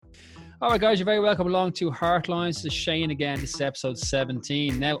All right, guys, you're very welcome along to Heartlines. This is Shane again. This is episode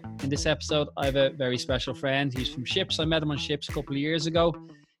 17. Now, in this episode, I have a very special friend. He's from Ships. I met him on Ships a couple of years ago.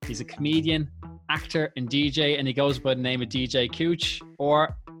 He's a comedian, actor, and DJ, and he goes by the name of DJ Cooch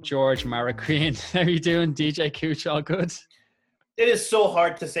or George Marroquin. How are you doing, DJ Cooch? All good? It is so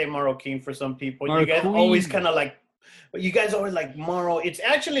hard to say Marroquin for some people. You guys always kind of like, you guys always like Marrow. It's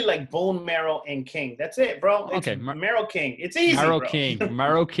actually like Bone Marrow and King. That's it, bro. It's Okay, Marrow King. It's easy, Marrow bro. King.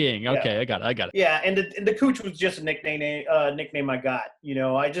 Marrow King. Okay, Yeah. I got it. Yeah, and the Cooch was just a nickname I got. You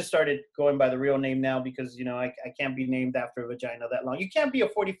know, I just started going by the real name now because, you know, I can't be named after a vagina that long. You can't be a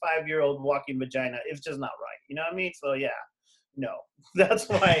 45-year-old walking vagina. It's just not right. You know what I mean? So, yeah, no. That's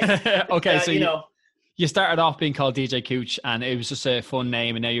why, okay, so you know. You started off being called DJ Cooch, and it was just a fun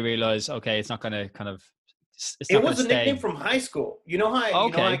name, and now you realize, okay, it's not going to kind of. It was a nickname from high school. You know how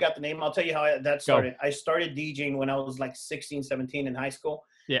I got the name? I'll tell you how that started. Go. I started DJing when I was like 16, 17 in high school.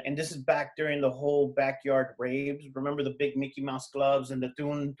 Yeah. And this is back during the whole backyard raves. Remember the big Mickey Mouse gloves and the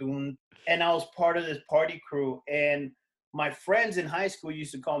doon. And I was part of this party crew. And my friends in high school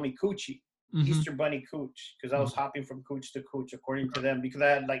used to call me Coochie. Mm-hmm. Easter Bunny Cooch, because I was hopping from Cooch to Cooch, according to them, because I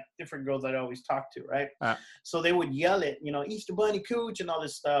had like different girls that I always talked to, right? So they would yell it, you know, Easter Bunny Cooch and all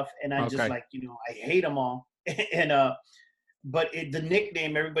this stuff. And I just like, you know, I hate them all. And but the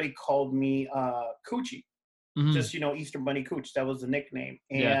nickname, everybody called me Coochie. Mm-hmm. Just, you know, Easter Bunny Cooch. That was the nickname.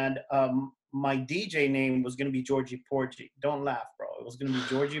 And my DJ name was going to be Georgie Porgy. Don't laugh, bro. It was going to be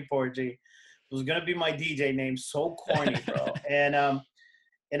Georgie Porgy. It was going to be my DJ name. So corny, bro.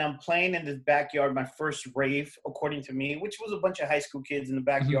 And I'm playing in this backyard, my first rave, according to me, which was a bunch of high school kids in the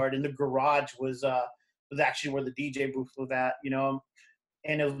backyard. Mm-hmm. And the garage was actually where the DJ booth was at, you know.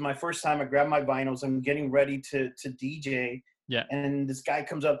 And it was my first time. I grabbed my vinyls. I'm getting ready to DJ. Yeah. And this guy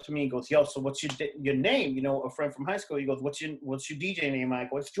comes up to me and goes, "Yo, so what's your name?" You know, a friend from high school. He goes, "What's your DJ name?" I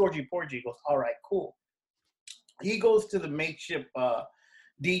go, "It's Georgie Porgy." He goes, "All right, cool." He goes to the makeshift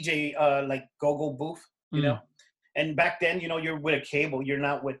DJ like go-go booth, you know. And back then, you know, you're with a cable. You're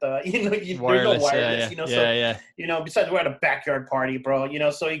not with, there's no wireless, you know. So, you know, besides we're at a backyard party, bro, you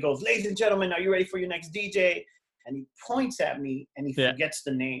know. So he goes, "Ladies and gentlemen, are you ready for your next DJ?" And he points at me and he forgets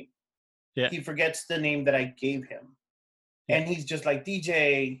the name. Yeah. He forgets the name that I gave him. Yeah. And he's just like,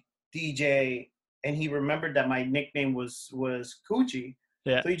 DJ. And he remembered that my nickname was Coochie.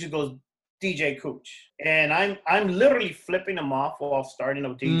 Yeah. So he just goes, DJ Cooch. And I'm literally flipping him off while starting a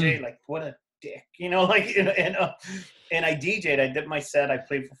DJ. Like, what a dick, you know, like, and I DJ'd. I did my set. I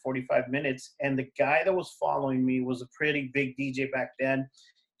played for 45 minutes. And the guy that was following me was a pretty big DJ back then.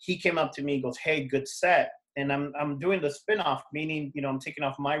 He came up to me and goes, "Hey, good set." And I'm doing the spin-off, meaning, you know, I'm taking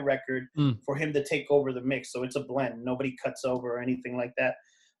off my record for him to take over the mix. So it's a blend. Nobody cuts over or anything like that.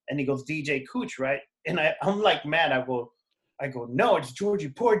 And he goes, "DJ Cooch, right?" And I'm like mad. I go, "No, it's Georgie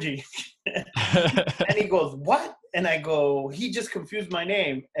Porgy." And he goes, "What?" And I go, "He just confused my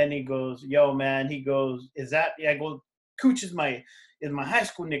name." And he goes, "Yo, man," he goes, "Is that?" Yeah, I go, "Cooch is my high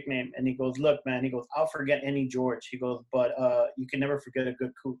school nickname." And he goes, "Look, man," he goes, "I'll forget any George." He goes, "But you can never forget a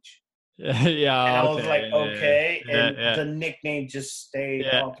good Cooch." Yeah. And I was like, okay. And the nickname just stayed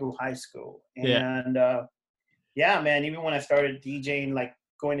all through high school. And man, even when I started DJing, like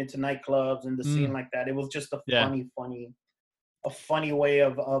going into nightclubs and the scene like that, it was just a funny way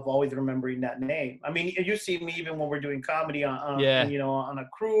of always remembering that name. I mean, you see me even when we're doing comedy on you know, on a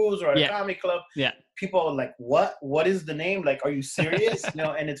cruise or at a comedy club. Yeah. People are like, what is the name? Like, are you serious? You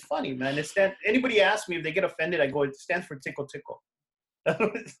know, and it's funny, man. Anybody asks me if they get offended, I go, it stands for tickle tickle.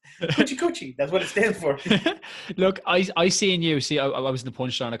 Coochie. That's what it stands for. Look, I seen you. See, I was in the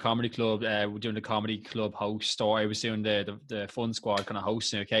Punchline Comedy Club. Doing the comedy club host, or I was doing the Fun Squad kind of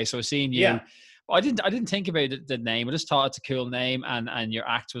hosting. Okay, so I seen you. Yeah. I didn't think about the name. I just thought it's a cool name, and your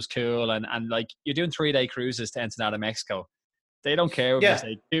act was cool, and like you're doing 3-day cruises to Ensenada, Mexico. They don't care if you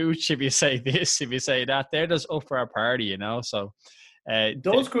say Cooch, if you say this, if you say that. They're just up for a party, you know. So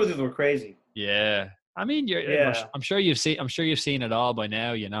those cruises were crazy. Yeah. I mean, I'm sure you've seen it all by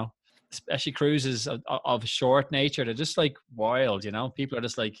now, you know, especially cruises of short nature. They're just like wild, you know, people are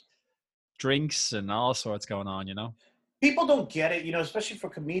just like drinks and all sorts going on, you know. People don't get it, you know, especially for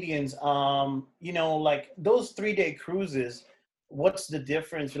comedians. You know, like those 3-day cruises, what's the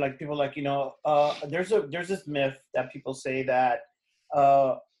difference? Like people like, you know, there's this myth that people say that,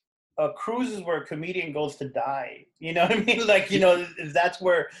 a cruise is where a comedian goes to die. You know what I mean? Like, you know, that's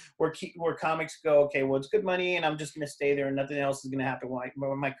where comics go, okay, well, it's good money and I'm just going to stay there and nothing else is going to happen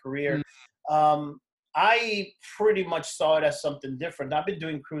with my career. I pretty much saw it as something different. I've been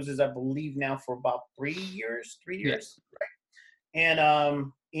doing cruises, I believe now for about 3 years, right?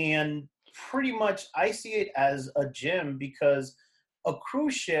 And pretty much I see it as a gym because a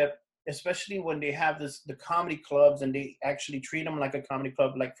cruise ship, especially when they have the comedy clubs and they actually treat them like a comedy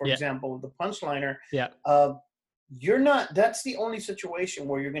club. Like, for example, the Punchliner. Yeah. You're not, that's the only situation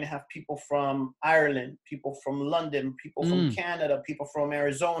where you're going to have people from Ireland, people from London, people from Canada, people from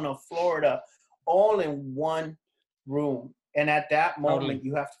Arizona, Florida, all in one room. And at that moment,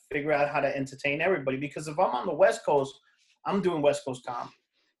 you have to figure out how to entertain everybody. Because if I'm on the West Coast, I'm doing West Coast comedy.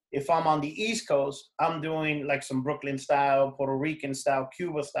 If I'm on the East Coast, I'm doing like some Brooklyn style, Puerto Rican style,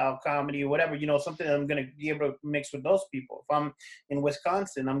 Cuba style comedy, or whatever, something that I'm going to be able to mix with those people. If I'm in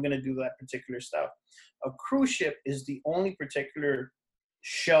Wisconsin, I'm going to do that particular stuff. A cruise ship is the only particular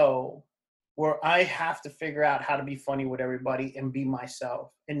show where I have to figure out how to be funny with everybody and be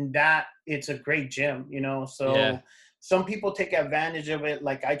myself. And that, it's a great gym, So some people take advantage of it.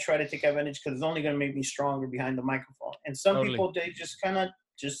 Like I try to take advantage because it's only going to make me stronger behind the microphone. And some people, they just kind of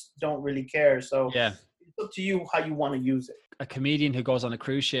just don't really care. So it's up to you how you want to use it. A comedian who goes on a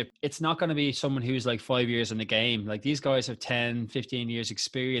cruise ship, it's not going to be someone who's like 5 years in the game. Like these guys have 10, 15 years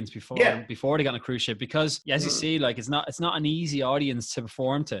experience before they got on a cruise ship, because as you see, like it's not an easy audience to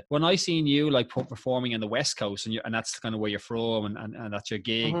perform to. When I seen you like performing in the West Coast and that's kind of where you're from and that's your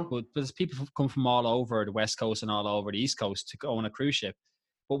gig, but there's people come from all over the West Coast and all over the East Coast to go on a cruise ship.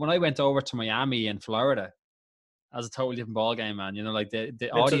 But when I went over to Miami and Florida, as a totally different ball game, man. Like the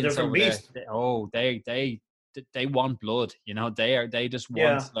audience over there, they want blood. They just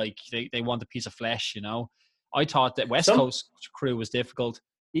want like they want a piece of flesh. I thought that West Coast crew was difficult.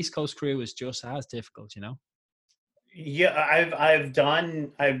 East Coast crew is just as difficult. Yeah, I've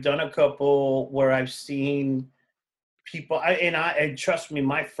done a couple where I've seen people. And trust me,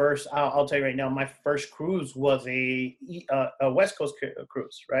 my first, I'll tell you right now, my first cruise was a West Coast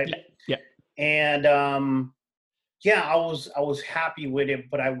cruise, right? Yeah. And I was happy with it,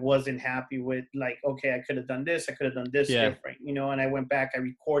 but I wasn't happy with like, okay, I could have done this different, and I went back, I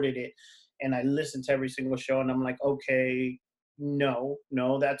recorded it and I listened to every single show and I'm like, okay, no,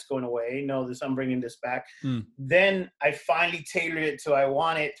 that's going away. No, I'm bringing this back. Then I finally tailored it to where I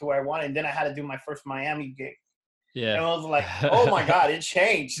wanted. And then I had to do my first Miami gig. Yeah. And I was like, oh my God, it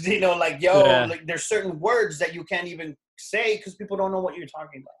changed. Like there's certain words that you can't even say because people don't know what you're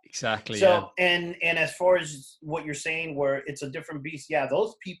talking about. Exactly. So and as far as what you're saying, where it's a different beast,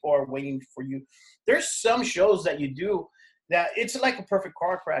 those people are waiting for you. There's some shows that you do that it's like a perfect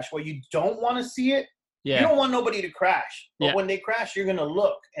car crash where you don't want to see it. You don't want nobody to crash, but when they crash, you're gonna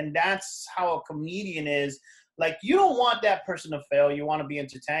look, and that's how a comedian is. Like, you don't want that person to fail. You want to be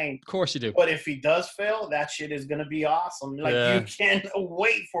entertained. Of course you do. But if he does fail, that shit is going to be awesome. Like, you can't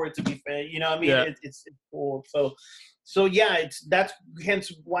wait for it to be fair. You know what I mean? Yeah. It's cool. So that's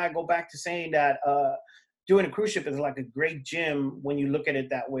hence why I go back to saying that doing a cruise ship is like a great gym when you look at it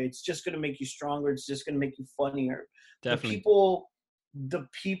that way. It's just going to make you stronger. It's just going to make you funnier. Definitely. The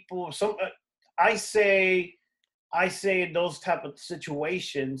people, I say in those type of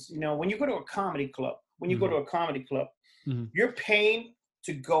situations, when you go to a comedy club, you're paying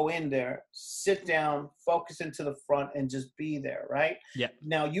to go in there, sit down, focus into the front, and just be there, right? Yeah.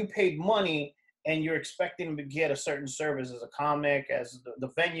 Now you paid money, and you're expecting to get a certain service as a comic, as the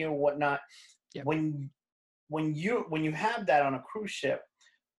venue, whatnot. Yeah. When you have that on a cruise ship,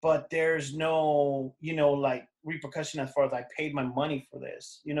 but there's no like repercussion as far as I paid my money for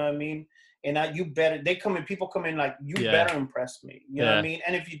this. You know what I mean? And people come in like, you better impress me. You know what I mean?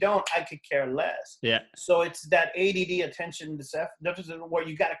 And if you don't, I could care less. Yeah. So it's that ADD attention deficit where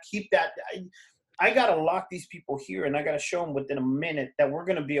you got to keep that. I got to lock these people here, and I got to show them within a minute that we're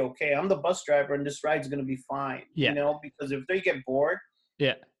going to be okay. I'm the bus driver, and this ride's going to be fine. Yeah. Because if they get bored,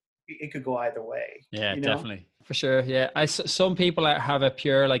 it could go either way. Yeah, definitely. For sure. Yeah. Some people have a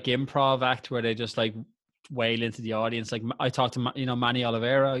pure like improv act where they just like wail into the audience. Like I talked to Manny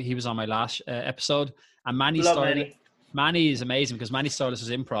Oliveira. He was on my last episode, and Manny is amazing because Manny's style is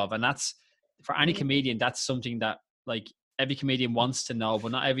improv, and that's for any comedian. That's something that like every comedian wants to know,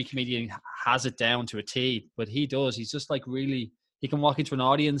 but not every comedian has it down to a T. But he does. He's just like really. He can walk into an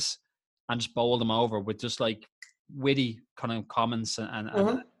audience and just bowl them over with just like witty kind of comments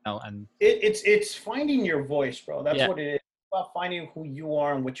and it's finding your voice, bro. That's what it is. About finding who you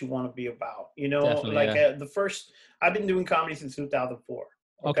are and what you want to be about. I've been doing comedy since 2004.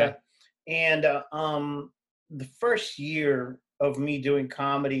 Okay. And the first year of me doing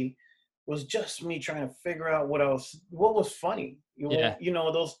comedy was just me trying to figure out what was funny.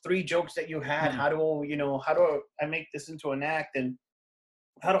 Those 3 jokes that you had, how do I make this into an act, and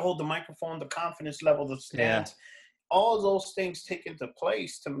how to hold the microphone, the confidence level, the stance. All those things take into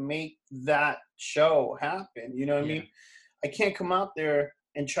place to make that show happen. You know what I mean? I can't come out there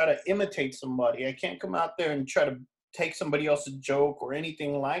and try to imitate somebody. I can't come out there and try to take somebody else's joke or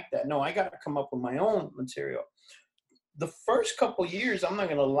anything like that. No, I got to come up with my own material. The first couple years, I'm not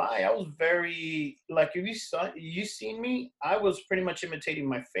gonna lie, I was very like, if you seen me, I was pretty much imitating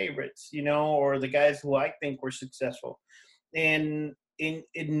my favorites, you know, or the guys who I think were successful. And in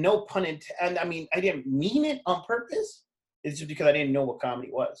no pun intended, and I mean, I didn't mean it on purpose. It's just because I didn't know what comedy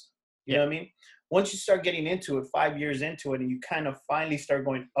was. You know what I mean? Once you start getting into it, 5 years into it, and you kind of finally start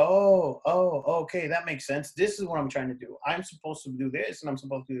going, oh, okay, that makes sense. This is what I'm trying to do. I'm supposed to do this, and I'm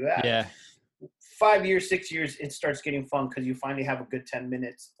supposed to do that. Yeah. 5 years, 6 years, it starts getting fun because you finally have a good 10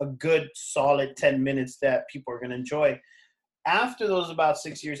 minutes, a good solid 10 minutes that people are going to enjoy. After those about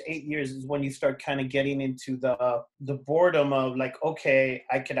 6 years, 8 years is when you start kind of getting into the boredom of like, okay,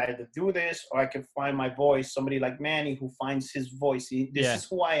 I could either do this or I could find my voice. Somebody like Manny who finds his voice. This is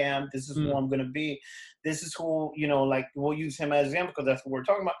who I am. This is who I'm going to be. This is who, you know, like we'll use him as an example because that's what we're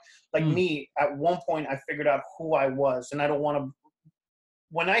talking about. Like me, at one point I figured out who I was, and I don't want to.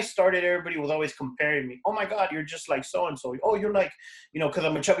 When I started, everybody was always comparing me. Oh my God, you're just like so-and-so. Oh, you're like, you know, because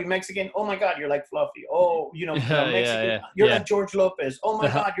I'm a chubby Mexican. Oh my God, you're like Fluffy. Oh, you know, because I'm Mexican. You're like George Lopez. Oh my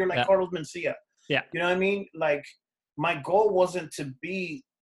God, you're like Carlos Mencia. Yeah. You know what I mean? Like, my goal wasn't to be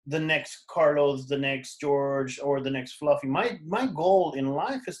the next Carlos, the next George, or the next Fluffy. My goal in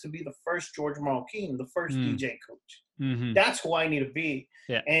life is to be the first George Marroquin, the first DJ coach. Mm-hmm. That's who I need to be.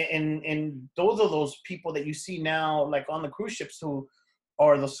 Yeah. And those are those people that you see now, like on the cruise ships, who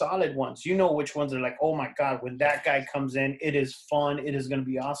are the solid ones. You know which ones are like, oh my God, when that guy comes in, it is fun. It is going to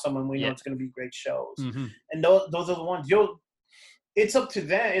be awesome. And we know it's going to be great shows. Mm-hmm. And those are the ones it's up to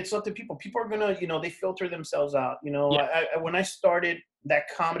them. It's up to people. People are going to, you know, they filter themselves out. You know, when I started that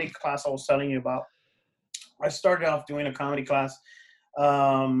comedy class I was telling you about, I started off doing a comedy class.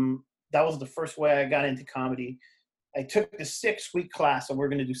 That was the first way I got into comedy. I took the 6-week class, and we're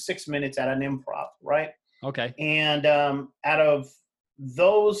going to do 6 minutes at an improv, right? Okay. And out of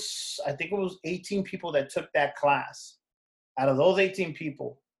those, I think it was 18 people that took that class. Out of those 18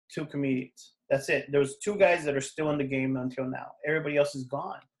 people, 2 comedians. That's it. There was 2 guys that are still in the game until now. Everybody else is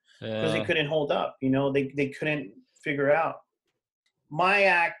gone because they couldn't hold up. You know, they couldn't figure out my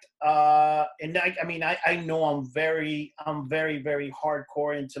act. And I mean, I know I'm very, very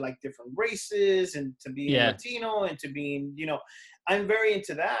hardcore into like different races and to being Latino and to being, you know, I'm very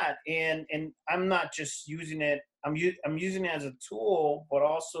into that. And I'm not just using it. I'm using it as a tool, but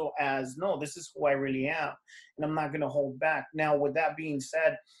also as, no, this is who I really am. And I'm not going to hold back. Now, with that being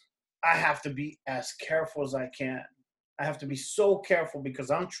said, I have to be as careful as I can. I have to be so careful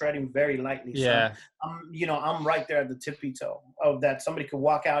because I'm treading very lightly. Yeah. So I'm right there at the tippy toe of that. Somebody could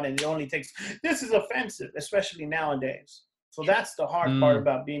walk out and it only takes, this is offensive, especially nowadays. So that's the hard part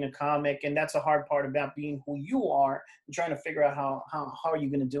about being a comic. And that's the hard part about being who you are and trying to figure out how are you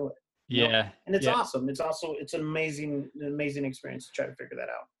going to do it. Yeah. You know? And it's awesome. It's an amazing experience to try to figure that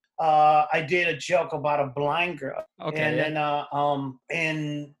out. I did a joke about a blind girl. Okay. And then,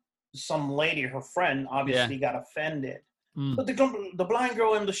 and some lady, her friend, obviously got offended. But the blind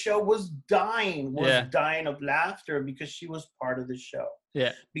girl in the show was dying of laughter because she was part of the show.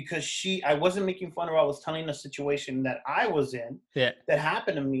 Yeah. Because I wasn't making fun of her. I was telling a situation that I was in that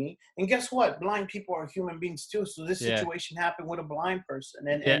happened to me. And guess what? Blind people are human beings too. So this situation happened with a blind person.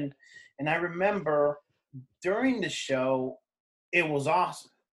 And I remember during the show, it was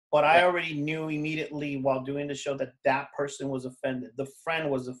awesome. But I already knew immediately while doing the show that person was offended. The friend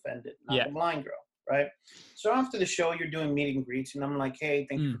was offended, not the blind girl, right? So after the show, you're doing meet and greets, and I'm like, hey,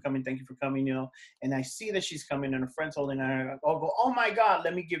 thank you for coming, you know. And I see that she's coming, and her friend's holding her. I'll go, oh my God,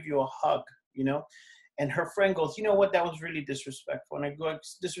 let me give you a hug, you know. And her friend goes, you know what, that was really disrespectful. And I go,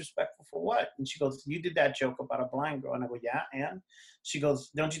 disrespectful for what? And she goes, you did that joke about a blind girl. And I go, yeah, and? She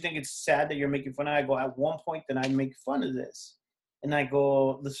goes, don't you think it's sad that you're making fun of it? I go, at one point, then I make fun of this. And I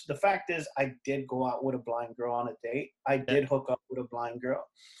go, the fact is, I did go out with a blind girl on a date. I did hook up with a blind girl,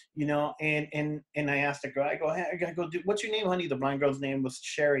 you know, and I asked the girl, I go, what's your name, honey? The blind girl's name was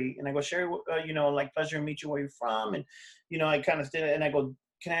Sherry. And I go, Sherry, you know, like, pleasure to meet you, where you're from. And, you know, I kind of did it. And I go,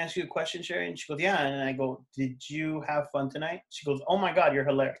 can I ask you a question, Sherry? And she goes, yeah. And I go, did you have fun tonight? She goes, oh my God, you're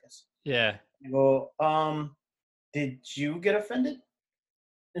hilarious. Yeah. I go, did you get offended?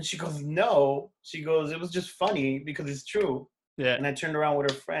 And she goes, no. She goes, it was just funny because it's true. Yeah. And I turned around with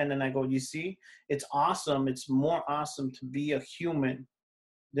her friend and I go, you see, it's awesome. It's more awesome to be a human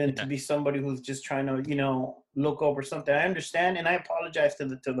than to be somebody who's just trying to, you know, look over something. I understand. And I apologize to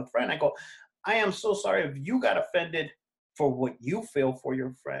the friend. I go, I am so sorry if you got offended for what you feel for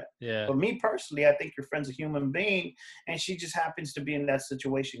your friend. Yeah. But me personally, I think your friend's a human being, and she just happens to be in that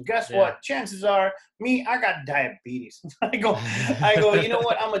situation. Guess Yeah. what? Chances are, I got diabetes. I go, you know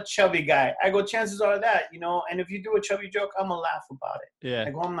what? I'm a chubby guy. I go, chances are that, and if you do a chubby joke, I'm gonna laugh about it. Yeah.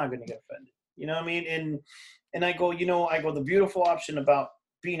 I go, I'm not gonna get offended. You know what I mean? And I go, the beautiful option about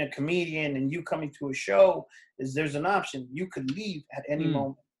being a comedian and you coming to a show is there's an option. You could leave at any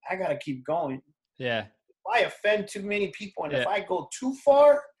moment. I gotta keep going. Yeah. If I offend too many people and Yeah. if I go too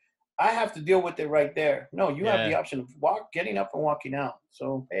far, I have to deal with it right there. No, you have the option of getting up and walking out.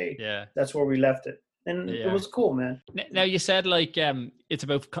 So hey, that's where we left it. And it was cool, man. Now you said like it's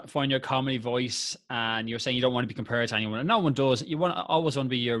about finding your comedy voice, and you're saying you don't want to be compared to anyone, and no one does. You always want to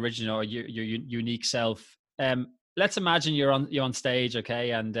be your original or your unique self. Let's imagine you're on stage,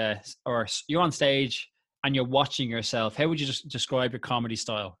 okay, and or you're on stage and you're watching yourself. How would you just describe your comedy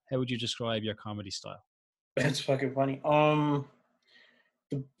style? How would you describe your comedy style? That's fucking funny.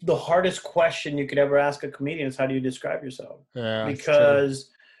 The hardest question you could ever ask a comedian is how do you describe yourself? Because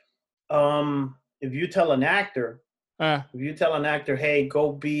if you tell an actor, hey,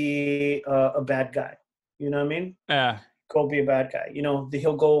 go be a bad guy, you know what I mean? Go be a bad guy.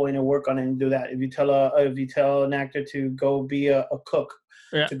 He'll go in and work on it and do that. If you tell an actor to go be a cook,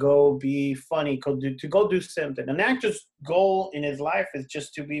 to go be funny, to go do something. An actor's goal in his life is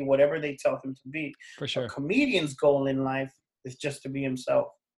just to be whatever they tell him to be. For sure. A comedian's goal in life is just to be himself.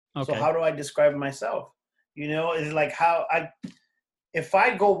 Okay. So how do I describe myself? It's like if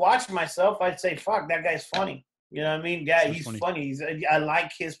I go watch myself, I'd say, fuck, that guy's funny. You know what I mean? Yeah, he's funny. I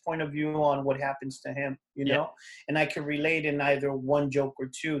like his point of view on what happens to him, know? And I can relate in either one joke or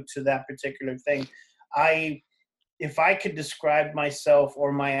two to that particular thing. If I could describe myself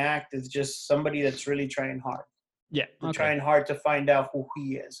or my act as just somebody that's really trying hard. Yeah. Okay. Trying hard to find out who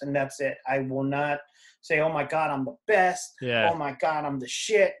he is. And that's it. I will not say, oh my God, I'm the best. Yeah. Oh my God, I'm the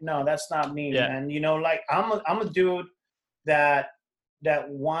shit. No, that's not me, man. Like I'm a dude that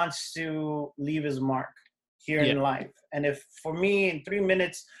wants to leave his mark here in life. And if for me in 3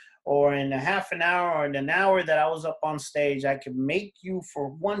 minutes or in a half an hour or in an hour that I was up on stage, I could make you for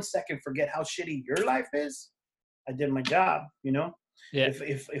 1 second forget how shitty your life is, I did my job, Yeah.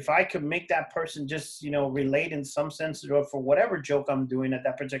 If I could make that person just, relate in some sense or for whatever joke I'm doing at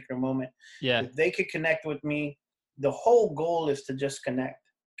that particular moment, if they could connect with me, the whole goal is to just connect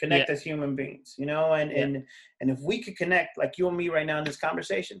as human beings, and if we could connect like you and me right now in this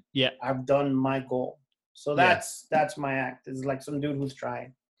conversation, I've done my goal. So that's my act. It's like some dude who's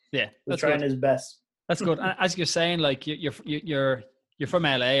trying. Yeah. Who's trying his best. That's good. And as you're saying, like you're from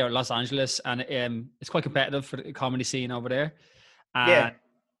LA or Los Angeles, and it's quite competitive for the comedy scene over there. And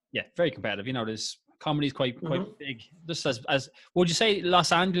very competitive. There's comedy is quite big. Just as would you say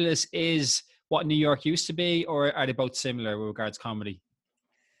Los Angeles is what New York used to be, or are they both similar with regards to comedy?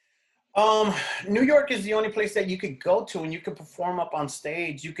 New York is the only place that you could go to and you could perform up on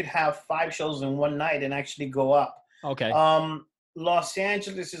stage. You could have 5 shows in one night and actually go up. Okay. Los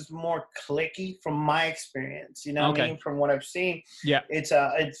Angeles is more cliquey from my experience, what I mean? From what I've seen. Yeah. It's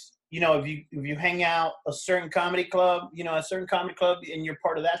if you hang out a certain comedy club, and you're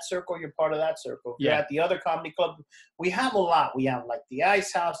part of that circle, you're part of that circle. If you're at the other comedy club, we have a lot. We have like the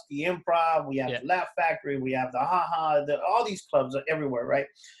Ice House, the Improv, we have the Laugh Factory, we have the Ha Ha, all these clubs are everywhere, right?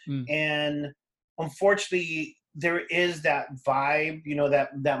 And unfortunately, there is that vibe,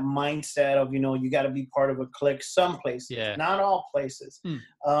 that mindset of, you got to be part of a clique some places, not all places.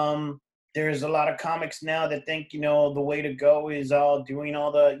 There's a lot of comics now that think, the way to go is all doing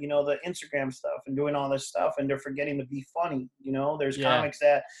all the, the Instagram stuff and doing all this stuff, and they're forgetting to be funny. There's comics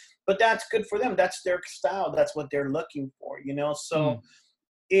but that's good for them. That's their style. That's what they're looking for, So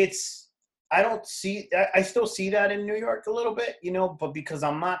I still see that in New York a little bit, but because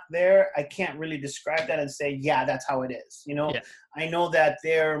I'm not there, I can't really describe that and say, yeah, that's how it is. I know that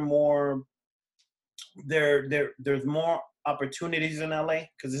there's more opportunities in LA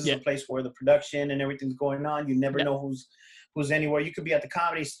because this is a place where the production and everything's going on. You never know who's anywhere. You could be at the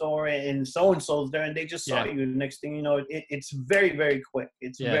Comedy Store and so-and-so's there and they just saw you. The next thing you know, it's very, very quick.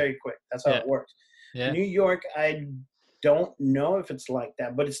 It's very quick. That's how it works. New York, I don't know if it's like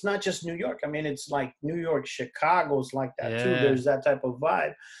that, but it's not just New York. I mean, it's like New York, Chicago's like that too. There's that type of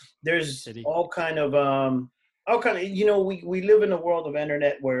vibe. There's all kind of we live in a world of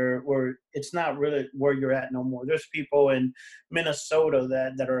internet where it's not really where you're at no more. There's people in Minnesota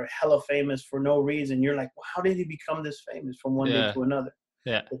that are hella famous for no reason. You're like, well, how did he become this famous from one day to another?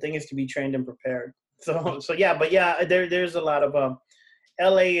 The thing is to be trained and prepared. There's a lot of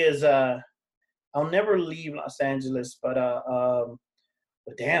LA is I'll never leave Los Angeles, but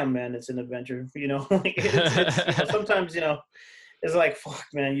but damn, man, it's an adventure. It's sometimes, it's like, fuck,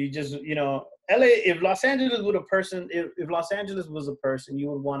 man, you just, LA, if Los Angeles was a person, if Los Angeles was a person, you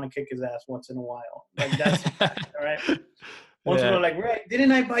would want to kick his ass once in a while. Like, that's a fact, all right? Once in a while, like, right,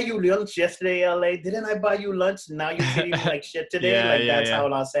 didn't I buy you lunch yesterday, LA? Didn't I buy you lunch? Now you're treating me like shit today? That's how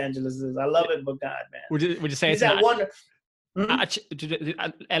Los Angeles is. I love it, but God, man. Would you say it's that one? Did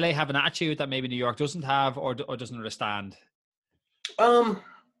LA have an attitude that maybe New York doesn't have or doesn't understand?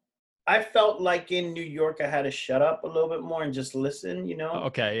 I felt like in New York I had to shut up a little bit more and just listen,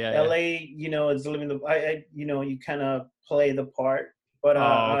 Okay, LA, is living you kind of play the part. But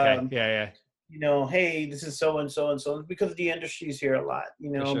hey, this is so and so and so, because the industry's here a lot,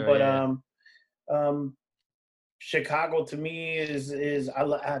 Chicago to me is I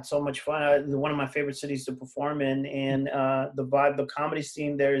had so much fun. One of my favorite cities to perform in, and the vibe, the comedy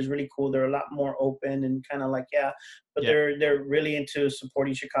scene there is really cool. They're a lot more open and kind of like, but they're really into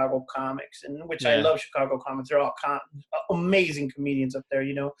supporting Chicago comics, and which I love Chicago comics. They're all amazing comedians up there.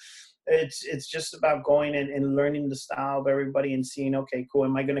 It's just about going and learning the style of everybody and seeing, okay, cool.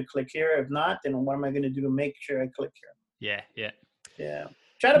 Am I going to click here? If not, then what am I going to do to make sure I click here? Yeah.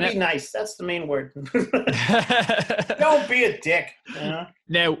 Try to be nice. That's the main word. Don't be a dick.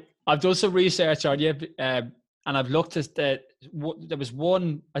 Now, I've done some research on you, and I've looked at that. There was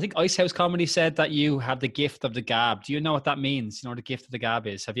one, I think Ice House Comedy said that you have the gift of the gab. Do you know what that means? You know what the gift of the gab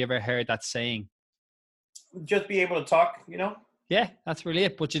is? Have you ever heard that saying? Just be able to talk, Yeah, that's really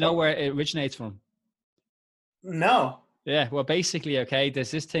it. But you know where it originates from? No. Yeah, well, basically, okay, there's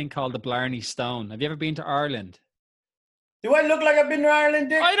this thing called the Blarney Stone. Have you ever been to Ireland? Do I look like I've been to Ireland,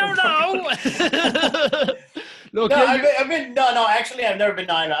 Dick? I don't know. Look, actually, I've never been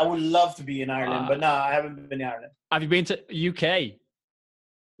to Ireland. I would love to be in Ireland, but no, I haven't been to Ireland. Have you been to UK?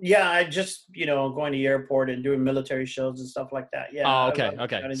 Yeah, I just, going to the airport and doing military shows and stuff like that. Yeah. Oh,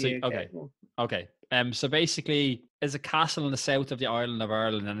 okay. So basically, there's a castle in the south of the island of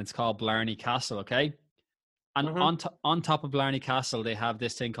Ireland, and it's called Blarney Castle, okay? And on top of Blarney Castle, they have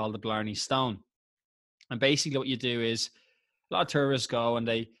this thing called the Blarney Stone. And basically what you do is, a lot of tourists go and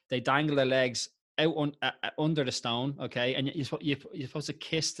they dangle their legs out under the stone, okay? And you're supposed to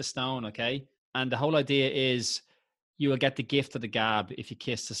kiss the stone, okay? And the whole idea is you will get the gift of the gab if you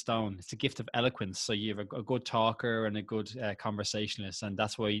kiss the stone. It's a gift of eloquence. So you have a good talker and a good conversationalist. And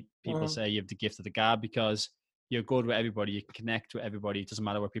that's why people say you have the gift of the gab, because you're good with everybody. You can connect with everybody. It doesn't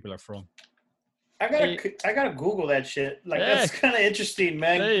matter where people are from. I gotta Google that shit. That's kind of interesting,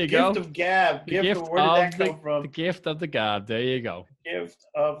 man. There you go. Gift of gab. Where did that come from? The gift of the gab. There you go. Gift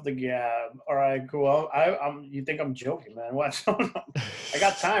of the gab. All right, cool. You think I'm joking, man? What? I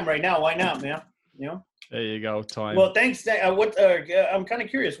got time right now. Why not, man? There you go. Time. Well, thanks. I'm kind of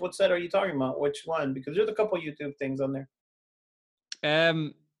curious. What set are you talking about? Which one? Because there's a couple of YouTube things on there.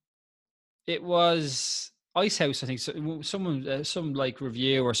 It was Ice House, I think. So someone, some like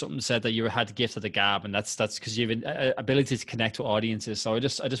review or something said that you had the gift of the gab, and that's because you have an ability to connect with audiences. So I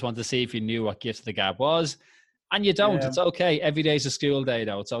just wanted to see if you knew what gift of the gab was, and you don't. Yeah. It's okay. Every day's a school day,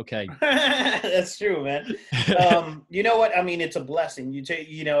 though. It's okay. That's true, man. You know what? I mean, it's a blessing. You take,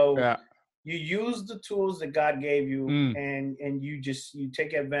 you use the tools that God gave you, and you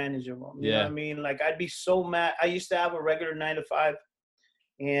take advantage of them. You know what I mean? Like, I'd be so mad. I used to have a regular 9-to-5.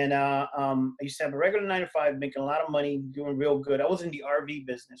 And I used to have a regular 9-to-5, making a lot of money, doing real good. I was in the RV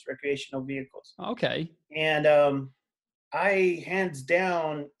business, recreational vehicles. Okay. And I, hands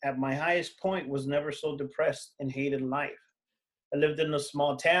down, at my highest point, was never so depressed and hated life. I lived in a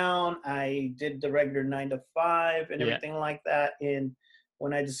small town. I did the regular 9-to-5 and everything like that. And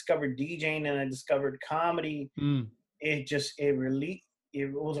when I discovered DJing and I discovered comedy,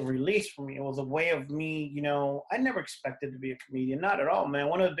 it was a release for me. It was a way of me, I never expected to be a comedian. Not at all, man.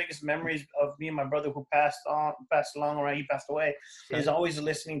 One of the biggest memories of me and my brother who passed away, is always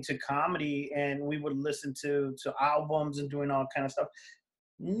listening to comedy, and we would listen to albums and doing all kind of stuff.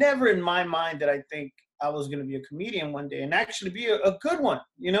 Never in my mind did I think I was going to be a comedian one day and actually be a good one,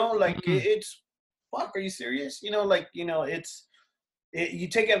 it's, fuck, are you serious? You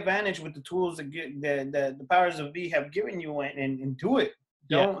take advantage with the tools that the powers of be have given you and do it.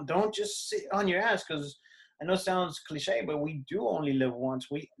 Don't just sit on your ass, because I know it sounds cliche, but we do only live once.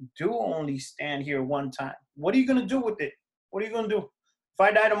 We do only stand here one time. What are you going to do with it? What are you going to do? If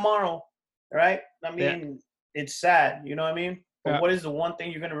I die tomorrow, right? I mean, it's sad, you know what I mean? But what is the one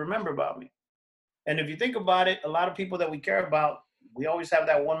thing you're going to remember about me? And if you think about it, a lot of people that we care about, we always have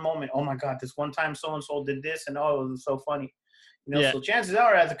that one moment. Oh my God, this one time so-and-so did this, and it was so funny. So chances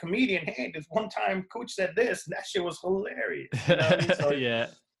are, as a comedian, hey, this one time Coach said this, and that shit was hilarious. You know what I mean? So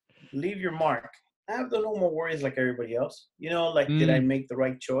leave your mark. I have the normal worries like everybody else. Like, did I Mm, make the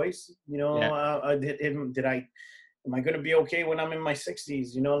right choice? yeah. Am I going to be okay when I'm in my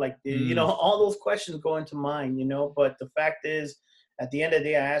 60s? Like, Mm, all those questions go into mind, but the fact is, at the end of the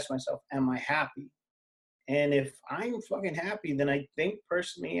day, I ask myself, am I happy? And if I'm fucking happy, then I think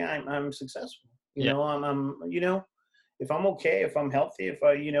personally I'm successful. yeah. If I'm okay, if I'm healthy, if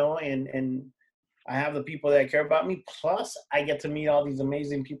and I have the people that care about me. Plus, I get to meet all these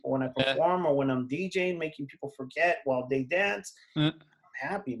amazing people when I Yeah. perform or when I'm DJing, making people forget while they dance. Uh, I'm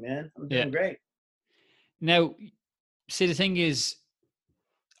happy, man. I'm yeah. doing great. Now, see, the thing is,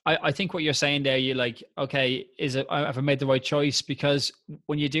 I think what you're saying there, you're like, okay, have I made the right choice? Because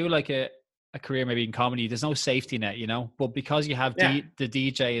when you do like a career maybe in comedy, there's no safety net, but because you have Yeah. the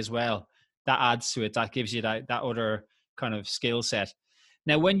DJ as well, that adds to it. That gives you that other kind of skill set.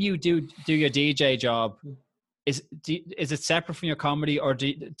 Now, when you do your DJ job, is it separate from your comedy, or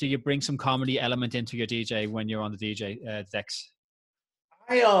do you bring some comedy element into your DJ when you're on the DJ decks?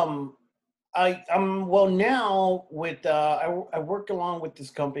 I I'm well now with I work along with this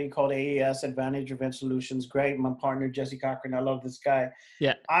company called AES Advantage Event Solutions. Great, my partner Jesse Cochran. I love this guy.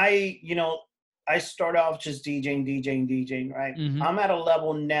 Yeah. I start off just DJing, right? Mm-hmm. I'm at a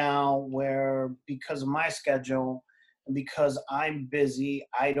level now where because of my schedule and because I'm busy,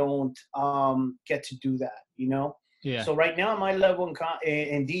 I don't get to do that. Yeah. So right now, my level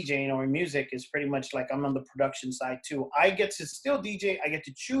in DJing or in music is pretty much like I'm on the production side too. I get to still DJ. I get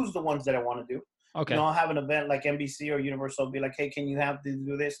to choose the ones that I want to do. Okay. I'll have an event like NBC or Universal be like, hey, can you have to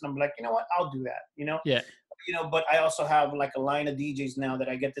do this? And I'm like, you know what? I'll do that. Yeah. But I also have like a line of DJs now that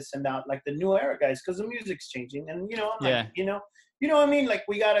I get to send out, like the new era guys, because the music's changing, and I'm Yeah. like, what I mean? Like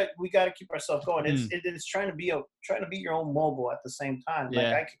we gotta keep ourselves going. Mm. It's trying to be your own mogul at the same time.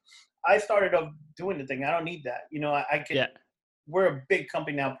 Yeah. Like I started off doing the thing. I don't need that. I could. Yeah. We're a big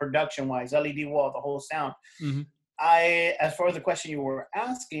company now, production wise, LED wall, the whole sound. Mm-hmm. As far as the question you were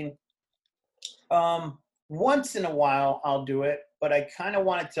asking, once in a while I'll do it, but I kind of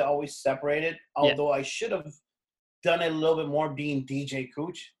wanted to always separate it. Yeah. Although I should have done it a little bit more being DJ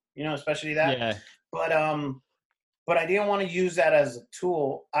Cooch, especially that. Yeah. But I didn't want to use that as a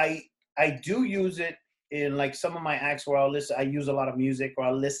tool. I do use it in like some of my acts where I use a lot of music, or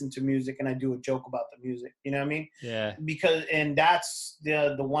I'll listen to music and I do a joke about the music. You know what I mean? Yeah. And that's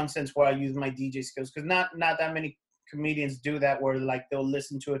the one sense where I use my DJ skills, because not that many comedians do that, where like they'll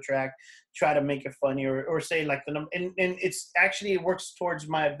listen to a track, try to make it funny, or say like the number, and it's actually, it works towards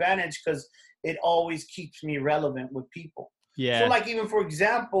my advantage because it always keeps me relevant with people. Yeah. So like, even for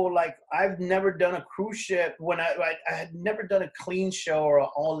example, like I've never done a cruise ship when I had never done a clean show or an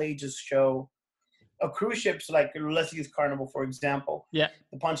all ages show. A cruise ship's like, let's use Carnival for example. Yeah.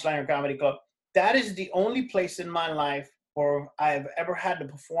 The Punchliner Comedy Club. That is the only place in my life where I've ever had to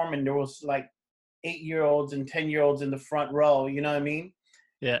perform, and there was like 8-year-olds and 10-year-olds in the front row. You know what I mean?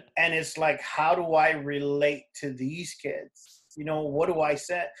 Yeah. And it's like, how do I relate to these kids? What do I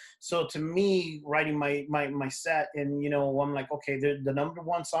say? So to me, writing my set, and I'm like, okay, the number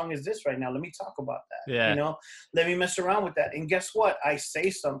one song is this right now. Let me talk about that. Yeah. Let me mess around with that. And guess what? I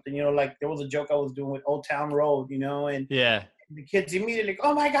say something. Like there was a joke I was doing with Old Town Road. And Yeah. the kids immediately,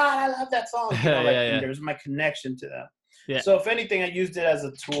 oh my God, I love that song. Yeah. And there's my connection to them. Yeah. So if anything, I used it as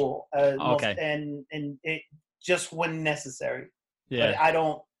a tool. Okay. And it just when necessary. Yeah. But I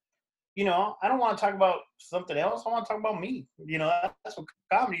don't want to talk about something else. I want to talk about me. That's what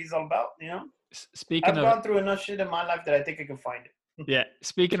comedy is all about. I've gone through enough shit in my life that I think I can find it. Yeah.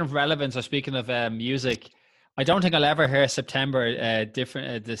 Speaking of relevance, or speaking of music, I don't think I'll ever hear September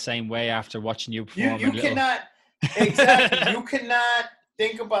different the same way after watching you perform. You cannot exactly. You cannot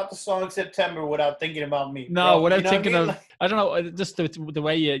think about the song September without thinking about me. No, bro. without thinking of, I don't know, just the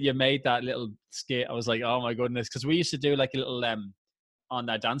way you made that little skit. I was like, oh my goodness, because we used to do like a little on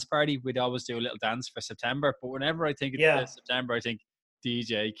that dance party, we'd always do a little dance for September. But whenever I think of September, I think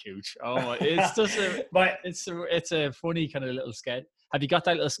DJ Cooch. Oh, it's just it's a funny kind of little sketch. Have you got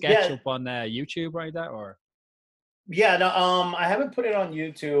that little sketch up on YouTube right there, or? Yeah, no, I haven't put it on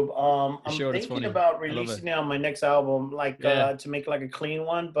YouTube. I'm sure thinking about releasing it on my next album, to make like a clean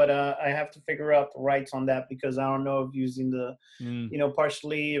one, but I have to figure out the rights on that, because I don't know if using the,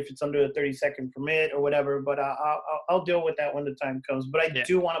 partially if it's under a 30-second permit or whatever, but I'll deal with that when the time comes. But I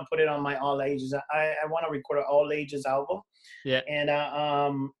do want to put it on my all ages. I want to record an all ages album. Yeah.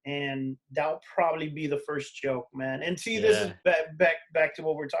 And that'll probably be the first joke, man. And see, this is back to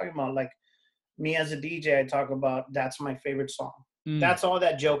what we're talking about, like, me as a DJ, I talk about that's my favorite song. That's all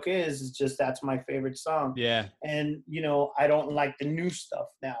that joke is just that's my favorite song. Yeah. And I don't like the new stuff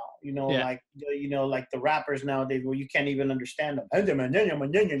now. Yeah. Like the rappers nowadays where you can't even understand them. You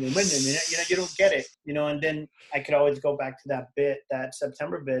don't get it, and then I could always go back to that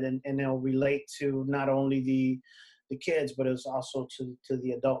September bit, and it'll relate to not only the kids, but it's also to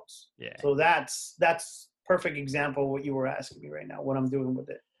the adults. Yeah. So that's perfect example of what you were asking me right now, what I'm doing with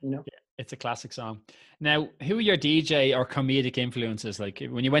it, Yeah, it's a classic song. Now, who are your DJ or comedic influences? Like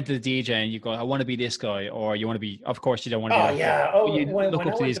when you went to the DJ and you go, I want to be this guy, or you want to be, of course you don't want to be that guy. Oh, You when look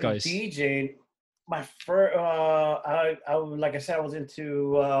I up to went these to the guys. DJ, my first, I like I said, I was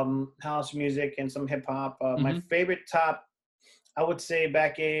into house music and some hip hop. My favorite top, I would say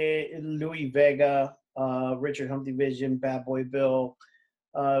back in Louis Vega, Richard Humphrey Vision, Bad Boy Bill,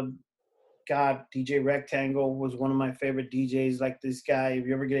 DJ Rectangle was one of my favorite DJs. Like this guy, if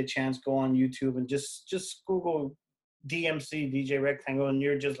you ever get a chance, go on YouTube and just Google DMC DJ Rectangle, and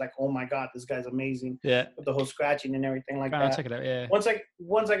you're just like, oh my God, this guy's amazing. Yeah, with the whole scratching and everything like I'll that. check it out. Yeah. Once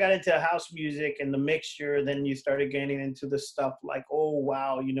I got into house music and the mixture, then you started getting into the stuff like, oh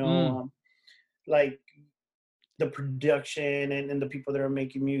wow, like the production and the people that are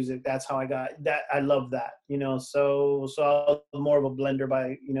making music. That's how I got that. I love that, So I was more of a blender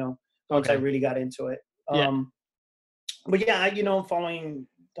by, once I really got into it. Yeah. But yeah, following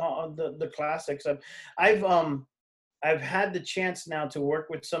the classics. I've had the chance now to work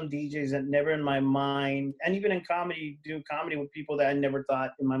with some DJs that never in my mind, and even in comedy, do comedy with people that I never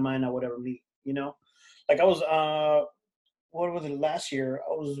thought in my mind I would ever meet, Like I was, what was it, last year?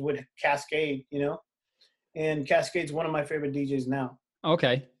 I was with Cascade, and Cascade's one of my favorite DJs now.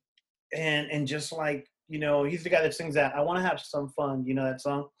 Okay. And just like, he's the guy that sings that I Want to Have Some Fun, that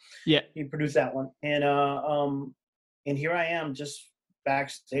song? Yeah. He produced that one. And here I am just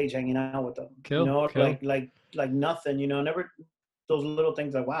backstage hanging out with them. Cool. Cool. Like nothing, never those little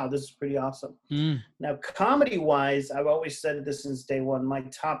things like, wow, this is pretty awesome. Mm. Now, comedy-wise, I've always said this since day one, my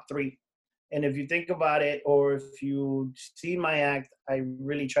top three. And if you think about it, or if you see my act, I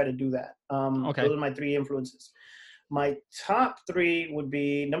really try to do that. Okay. Those are my three influences. My top three would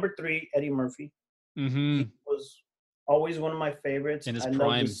be number 3, Eddie Murphy. Mm-hmm. He was always one of my favorites. In his I prime.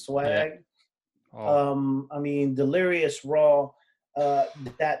 love his swag. Yeah. Oh. I mean, delirious, raw,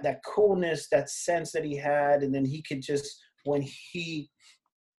 that coolness, that sense that he had. And then he could just, when he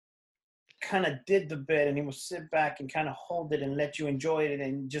kind of did the bit and he would sit back and kind of hold it and let you enjoy it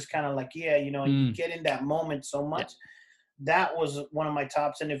and just kind of like, you get in that moment so much. Yeah. That was one of my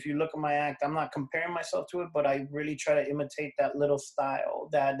tops. And if you look at my act, I'm not comparing myself to it, but I really try to imitate that little style,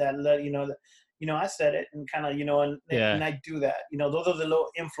 I said it and kind of, and I do that, those are the little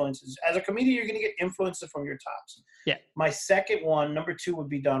influences. As a comedian, you're going to get influences from your tops. Yeah. My second one, number 2 would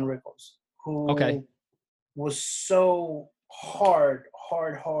be Don Rickles, who was so hard,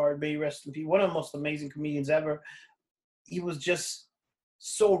 may rest in peace. One of the most amazing comedians ever. He was just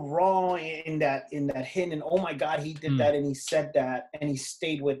so raw in that hit, and oh my God, he did that and he said that and he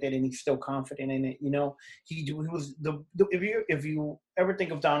stayed with it and he's still confident in it. He was if you ever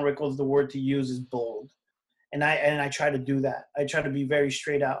think of Don Rickles, the word to use is bold, and I try to do that. I try to be very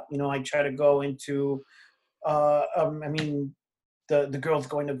straight out. I try to go into the girls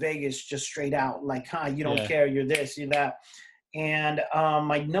going to Vegas just straight out, like, you don't care, you're this, you're that. And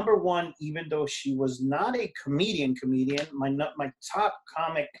my number 1, even though she was not a comedian, my top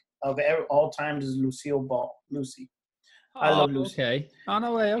comic of all time is Lucille Ball. Lucy. I love Lucy. Okay. Oh,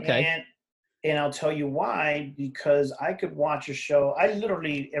 no way. Okay. And I'll tell you why, because I could watch a show. I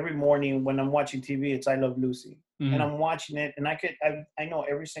literally, every morning when I'm watching TV, it's I Love Lucy. Mm-hmm. And I'm watching it, and I know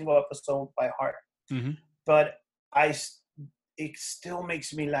every single episode by heart. Mm-hmm. But it still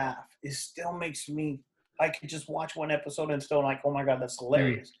makes me laugh. It still makes me, I could just watch one episode and still like, oh my God, that's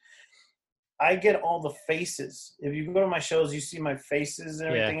hilarious. I get all the faces. If you go to my shows, you see my faces and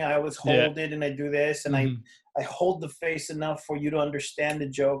everything. Yeah. I always hold it and I do this and I hold the face enough for you to understand the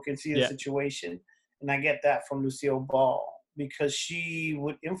joke and see the situation. And I get that from Lucille Ball because she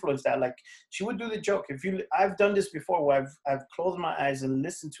would influence that. Like she would do the joke. I've done this before where I've closed my eyes and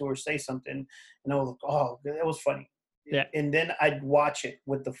listened to her say something and I was like, oh, it was funny. Yeah. And then I'd watch it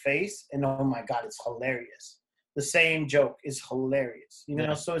with the face and oh my God, it's hilarious. The same joke is hilarious,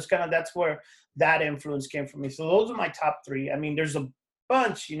 so it's kind of, that's where that influence came from me. So those are my top 3. I mean, there's a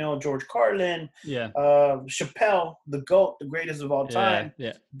bunch, George Carlin, Chappelle, the GOAT, the greatest of all time,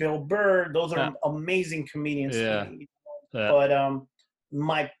 Bill Burr, those are amazing comedians to me. But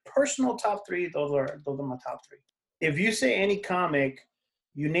my personal top 3, those are my top 3. If you say any comic,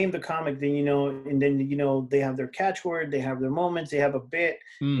 you name the comic, then and then they have their catchword, they have their moments, they have a bit,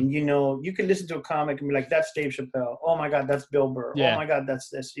 and you can listen to a comic and be like, "That's Dave Chappelle." Oh my God, that's Bill Burr. Oh my God, that's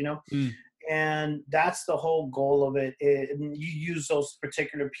this. And that's the whole goal of it. And you use those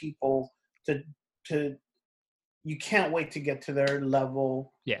particular people to you can't wait to get to their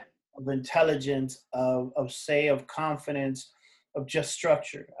level Yeah. of intelligence, of confidence, of just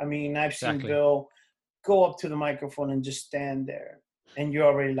structure. I mean, I've seen Exactly. Bill go up to the microphone and just stand there, and you're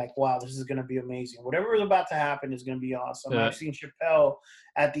already like, wow, this is going to be amazing. Whatever is about to happen is going to be awesome. I've seen Chappelle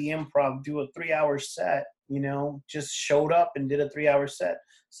at the Improv do a 3-hour set, just showed up and did a 3-hour set,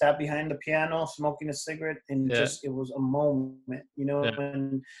 sat behind the piano, smoking a cigarette, and just, it was a moment,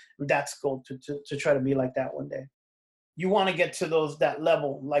 and that's cool to try to be like that one day. You want to get to that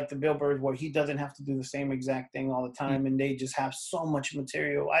level, like the Bill Burrs, where he doesn't have to do the same exact thing all the time, and they just have so much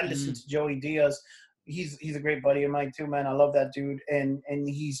material. I listen to Joey Diaz. He's a great buddy of mine too, man. I love that dude, and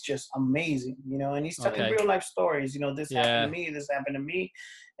he's just amazing, and he's telling real life stories. This happened to me. This happened to me.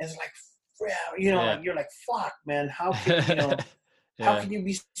 And it's like, like you're like, fuck, man. How can how can you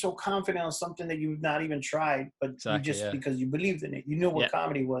be so confident on something that you've not even tried, but because you believed in it, you knew what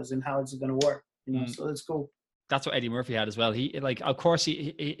comedy was and how it's going to work. So that's cool. That's what Eddie Murphy had as well. He of course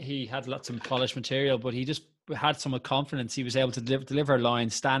he had lots of polished material, but he just had some confidence. He was able to deliver a line,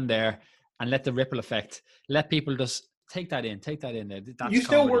 stand there, and let the ripple effect, let people just take that in. That's you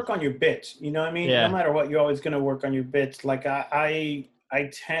still work on your bits. You know what I mean? Yeah. No matter what, you're always going to work on your bits. Like I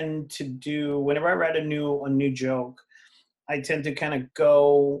tend to do, whenever I write a new joke, I tend to kind of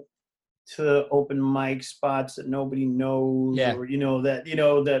go to open mic spots that nobody knows, or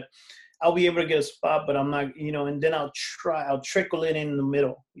that I'll be able to get a spot, but I'm not, and then I'll trickle it in the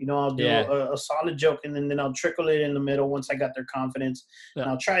middle. I'll do a solid joke, and then I'll trickle it in the middle once I got their confidence. And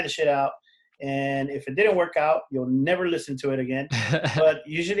I'll try the shit out. And if it didn't work out, you'll never listen to it again. But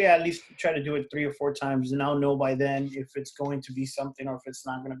usually I at least try to do it 3 or 4 times, and I'll know by then if it's going to be something or if it's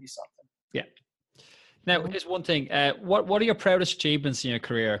not going to be something. Yeah. Now, here's one thing. What are your proudest achievements in your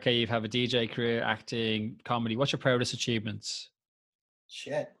career? Okay, you have a DJ career, acting, comedy. What's your proudest achievements?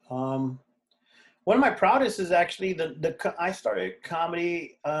 Shit. One of my proudest is actually I started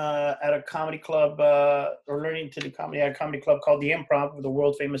comedy at a comedy club, or learning to do comedy at a comedy club called the Improv, the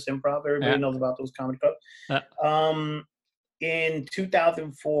world famous Improv. Everybody knows about those comedy clubs. In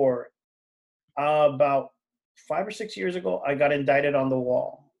 2004, about 5 or 6 years ago, I got indicted on the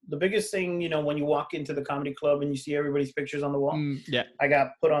wall. The biggest thing, when you walk into the comedy club and you see everybody's pictures on the wall, I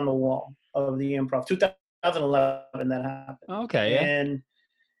got put on the wall of the Improv. 2011 that happened. Okay.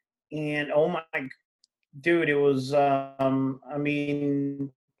 And oh my dude, it was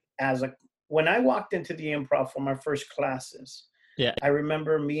when I walked into the Improv for my first classes, I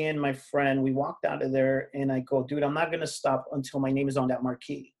remember me and my friend, we walked out of there, and I go, dude, I'm not gonna stop until my name is on that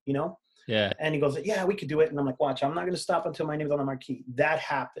marquee, And he goes, yeah, we could do it. And I'm like, watch, I'm not gonna stop until my name is on the marquee. That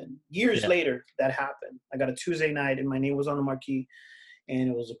happened. Years later, that happened. I got a Tuesday night and my name was on the marquee, and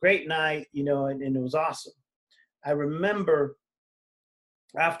it was a great night, and it was awesome. I remember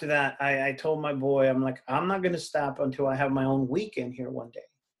after that, I told my boy, I'm like, I'm not going to stop until I have my own weekend here one day,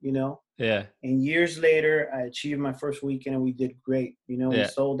 Yeah. And years later, I achieved my first weekend, and we did great. We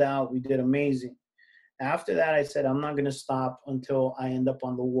sold out. We did amazing. After that, I said, I'm not going to stop until I end up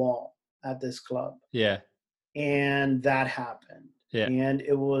on the wall at this club. Yeah. And that happened. Yeah. And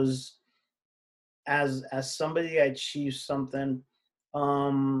it was, as somebody, I achieved something.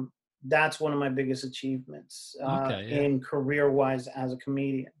 That's one of my biggest achievements in career-wise as a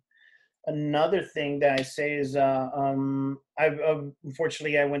comedian. Another thing that I say is,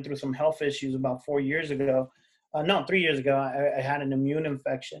 unfortunately, I went through some health issues about 4 years ago. 3 years ago, I had an immune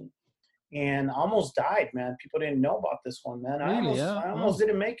infection and almost died, man. People didn't know about this one, man. Really? I almost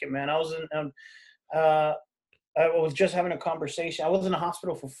didn't make it, man. I was just having a conversation. I was in the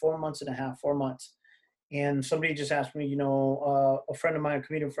hospital for 4 months. And somebody just asked me, a friend of mine, a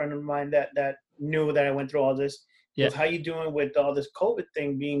comedian friend of mine that knew that I went through all this, goes, how you doing with all this COVID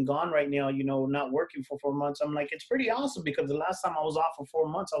thing being gone right now, not working for 4 months? I'm like, it's pretty awesome, because the last time I was off for 4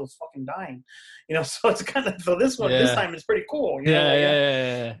 months, I was fucking dying, so it's kind of, so this time it's pretty cool.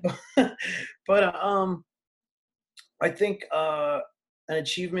 Yeah. But I think an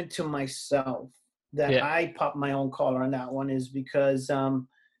achievement to myself that I popped my own collar on that one is because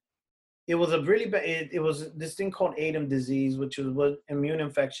it was a really bad. It was this thing called ADEM disease, which was immune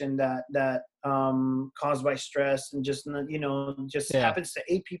infection that caused by stress, and just happens to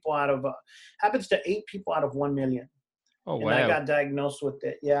 8 people out of 1 million. Oh, and wow. I got diagnosed with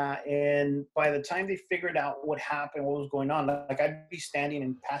it. Yeah, and by the time they figured out what happened, what was going on, like I'd be standing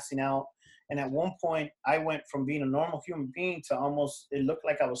and passing out. And at one point, I went from being a normal human being to almost, it looked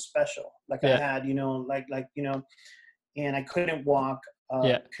like I was special. Like I had, and I couldn't walk.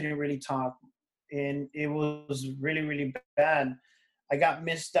 Couldn't really talk, and it was really, really bad. I got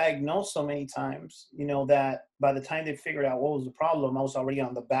misdiagnosed so many times, you know, that by the time they figured out what was the problem, I was already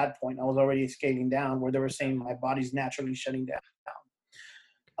on the bad point. I was already scaling down, where they were saying my body's naturally shutting down.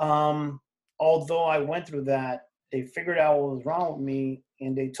 Although I went through that, they figured out what was wrong with me,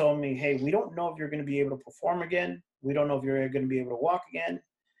 and they told me, hey, we don't know if you're going to be able to perform again. We don't know if you're going to be able to walk again.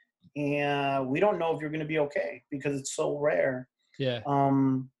 And we don't know if you're going to be okay, because it's so rare. Yeah.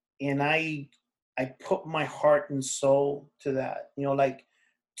 And I put my heart and soul to that. You know, like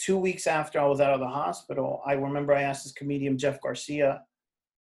 2 weeks after I was out of the hospital, I remember I asked this comedian, Jeff Garcia,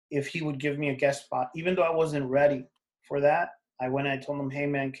 if he would give me a guest spot, even though I wasn't ready for that. I went and I told him, hey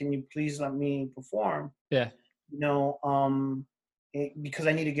man, can you please let me perform? Yeah. You know, because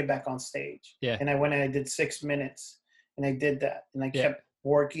I need to get back on stage. Yeah. And I went and I did 6 minutes, and I did that. And I kept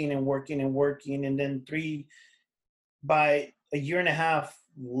working and working and working. And then by a year and a half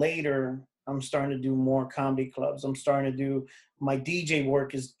later, I'm starting to do more comedy clubs. I'm starting to do, my DJ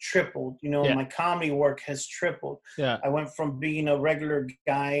work is tripled. You know, my comedy work has tripled. Yeah. I went from being a regular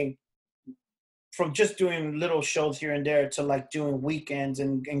guy, from just doing little shows here and there, to like doing weekends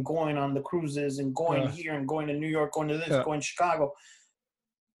and going on the cruises and going here and going to New York, going to this, going to Chicago.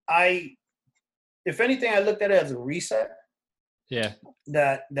 If anything, I looked at it as a reset. Yeah.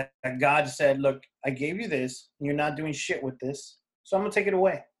 That God said, look, I gave you this, and you're not doing shit with this, so I'm gonna take it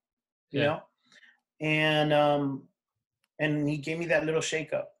away. You know? And he gave me that little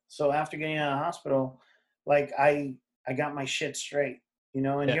shake up. So after getting out of the hospital, like I got my shit straight, you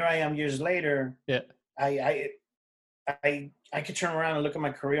know, and here I am years later. Yeah. I could turn around and look at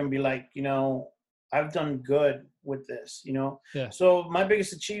my career and be like, you know, I've done good with this, you know? Yeah. So my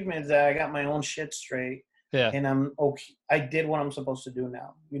biggest achievement is that I got my own shit straight. Yeah. And I'm okay. I did what I'm supposed to do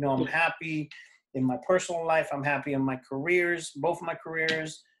now. You know, I'm happy in my personal life. I'm happy in my careers, both my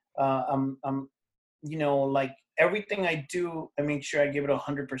careers. I'm, you know, like everything I do, I make sure I give it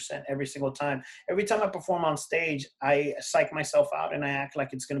 100% every single time. Every time I perform on stage, I psych myself out and I act like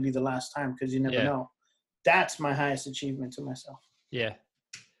it's going to be the last time, because you never know. That's my highest achievement to myself. Yeah.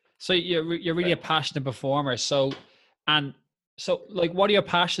 So you're really a passionate performer. So like, what are your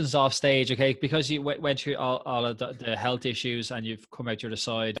passions off stage? Okay, because you went through all of the health issues and you've come out the other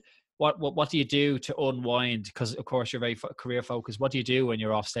side. What do you do to unwind? Because of course you're very career focused. What do you do when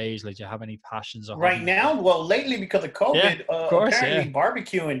you're off stage? Like, do you have any passions? Or right now? Well, lately, because of COVID, apparently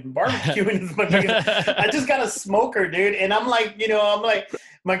barbecuing is my biggest. I just got a smoker, dude, and I'm like,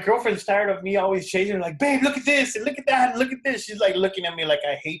 my girlfriend's tired of me always chasing her, like, babe, look at this and look at that and look at this. She's like looking at me like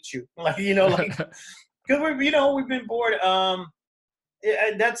I hate you, like, you know, like, because we've been bored.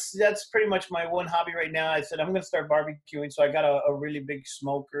 That's pretty much my one hobby right now. I said I'm gonna start barbecuing, so I got a really big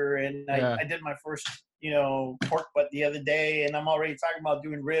smoker, and I did my first pork butt the other day, and I'm already talking about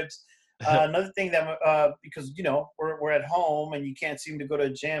doing ribs. Another thing that because we're at home and you can't seem to go to a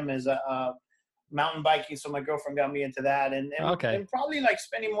gym is mountain biking. So my girlfriend got me into that, and probably like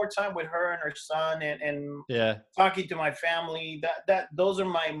spending more time with her and her son, and talking to my family. That those are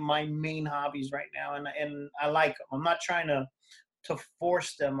my main hobbies right now, and I like them. I'm not trying to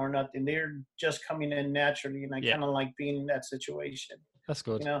force them or nothing. They're just coming in naturally, and I kind of like being in that situation. That's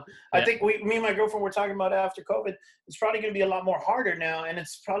good. I think me and my girlfriend were talking about after COVID, it's probably going to be a lot more harder now, and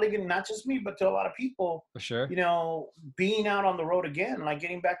it's probably going to, not just me, but to a lot of people, for sure, being out on the road again, like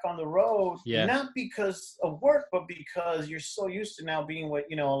getting back on the road, not because of work, but because you're so used to now being with,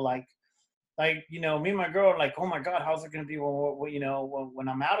 like me and my girl are like, oh my God, how's it going to be when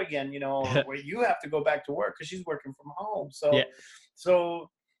I'm out again, where you have to go back to work because she's working from home. So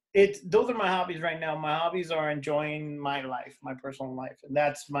those are my hobbies right now. My hobbies are enjoying my life, my personal life. And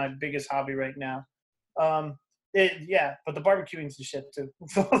that's my biggest hobby right now. But the barbecuing's the shit too.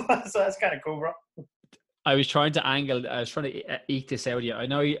 So that's kind of cool, bro. I was trying to eke this out of you. I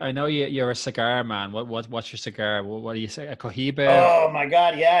know you're a cigar man. What's your cigar? What do you say? A Cohiba? Oh my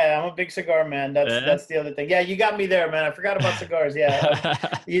God, yeah, I'm a big cigar man. That's the other thing. Yeah, you got me there, man. I forgot about cigars. Yeah,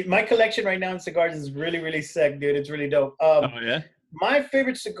 my collection right now in cigars is really, really sick, dude. It's really dope. My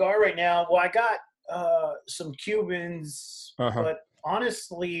favorite cigar right now. Well, I got some Cubans, but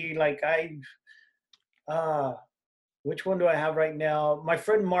honestly, like which one do I have right now? My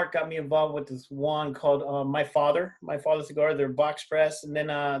friend Mark got me involved with this one called My Father cigar. They're box press. And then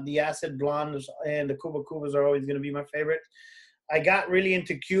the Acid Blondes and the Cuba Cubas are always going to be my favorite. I got really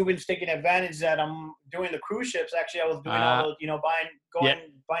into Cubans, taking advantage that I'm doing the cruise ships. Actually, I was doing all the,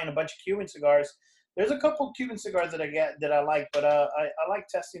 buying a bunch of Cuban cigars. There's a couple Cuban cigars that I get that I like, but I like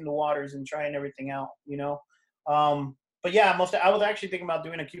testing the waters and trying everything out, But yeah, I was actually thinking about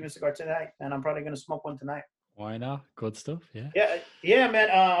doing a Cuban cigar tonight, and I'm probably going to smoke one tonight. Why not? Good stuff. Yeah. Yeah, man.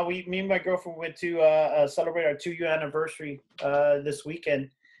 Me and my girlfriend went to celebrate our 2-year anniversary this weekend,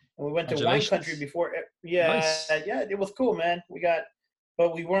 and we went to wine country Congratulations. before. Nice. Yeah, it was cool, man.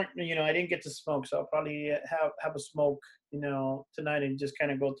 But we weren't. I didn't get to smoke, so I'll probably have a smoke, tonight and just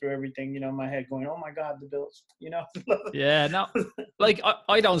kind of go through everything, in my head, going, "Oh my God, the bills." Yeah. No, like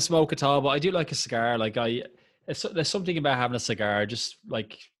I don't smoke at all, but I do like a cigar. Like there's something about having a cigar, just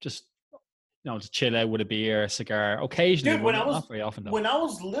to chill out with a beer, a cigar, occasionally, Dude, but not very often though. when I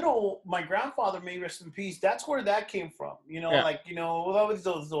was little, my grandfather, may rest in peace, that's where that came from. Yeah. Always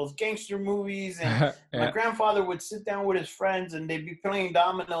those gangster movies, and my Yeah. grandfather would sit down with his friends and they'd be playing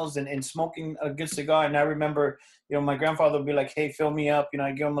dominoes and smoking a good cigar. And I remember, my grandfather would be like, "Hey, fill me up."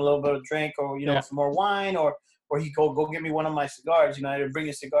 I give him a little bit of drink, or Yeah. some more wine, or he'd go get me one of my cigars. I'd bring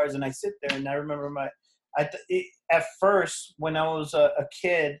his cigars and I sit there, and I remember at first when I was a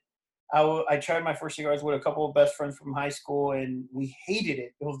kid. I tried my first cigars with a couple of best friends from high school, and we hated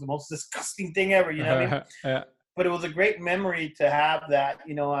it. It was the most disgusting thing ever, you know what I mean? Yeah. But it was a great memory to have that.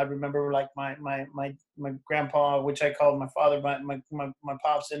 I remember like my grandpa, which I called my father, my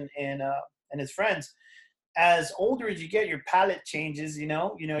pops, and his friends. As older as you get, your palate changes. You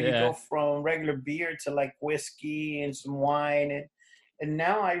Yeah. go from regular beer to like whiskey and some wine, and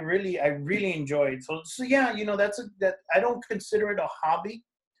now I really enjoy it. So yeah, that I don't consider it a hobby,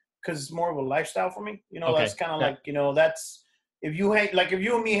 because it's more of a lifestyle for me. That's Okay. kind of Yeah. like, that's if you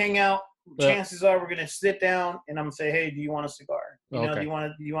and me hang out, Yeah. chances are we're gonna sit down and I'm gonna say, "Hey, do you want a cigar? Okay.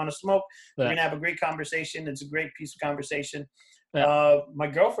 Do you want to smoke?" We're Yeah. gonna have a great conversation. It's a great piece of conversation. Yeah. My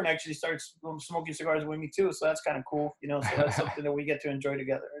girlfriend actually started smoking cigars with me too, so that's kind of cool. So that's something that we get to enjoy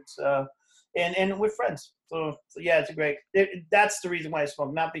together. It's and with friends. So yeah, it's a great. That's the reason why I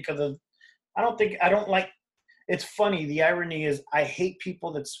smoke, not because of. I don't like. It's funny. The irony is, I hate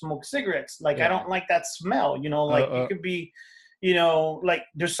people that smoke cigarettes. Like, I Yeah. don't like that smell. Like you could be, like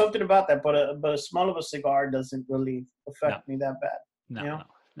there's something about that, but a smell of a cigar doesn't really affect me that bad. No.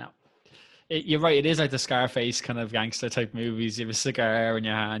 You're right. It is like the Scarface kind of gangster type movies. You have a cigar in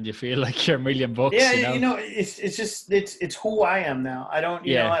your hand, you feel like you're $1,000,000. Yeah, it's just it's who I am now. I don't,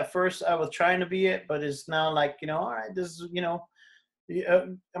 at first I was trying to be it, but it's now like, all right, this is,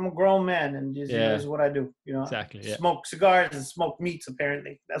 I'm a grown man, and just, this is what I do. Exactly. Yeah. Smoke cigars and smoke meats.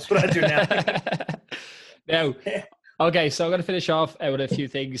 Apparently, that's what I do now. Now, okay, so I'm gonna finish off with a few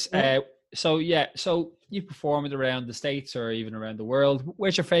things. So you performed around the States or even around the world.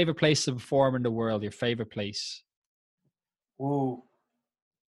 Where's your favorite place to perform in the world? Your favorite place? Ooh,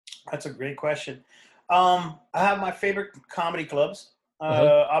 that's a great question. I have my favorite comedy clubs.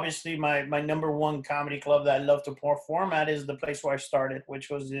 Obviously, my number one comedy club that I love to perform at is the place where I started, which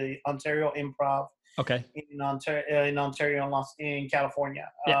was the Ontario Improv. Okay. In Ontario, in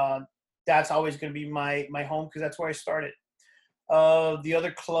California. Yeah. That's always going to be my home, because that's where I started. The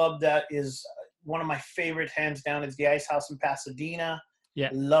other club that is one of my favorite, hands down, is the Ice House in Pasadena.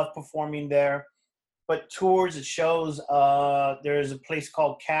 Yeah. Love performing there. But tours and shows, there's a place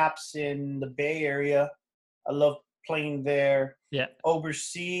called Caps in the Bay Area. I love playing there. Yeah.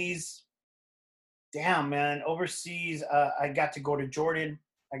 Overseas, damn, man. Overseas, I got to go to Jordan.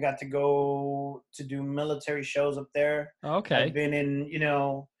 I got to go to do military shows up there. Okay. I've been in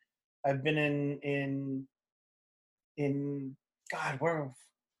God, where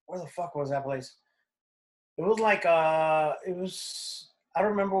the fuck was that place? It was like I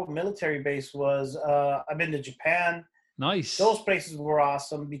don't remember what military base was. I've been to Japan. Nice. Those places were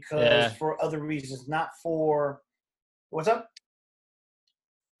awesome because for other reasons, not for what's up?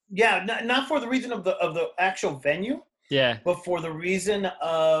 Yeah, not for the reason of the actual venue. Yeah. But for the reason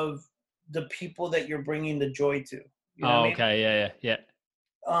of the people that you're bringing the joy to. You know what I mean? Okay. Yeah.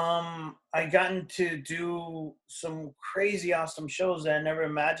 I gotten to do some crazy awesome shows that I never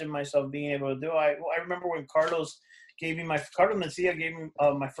imagined myself being able to do. I remember when Carlos Mencia gave me my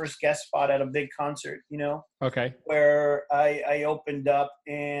first guest spot at a big concert, Okay. where I opened up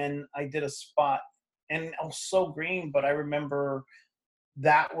and I did a spot, and I was so green, but I remember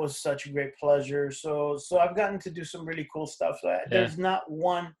that was such a great pleasure. So I've gotten to do some really cool stuff. So there's not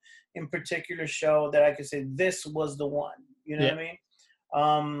one in particular show that I could say this was the one. You know what I mean?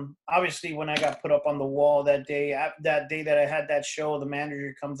 Obviously, when I got put up on the wall that day that I had that show, the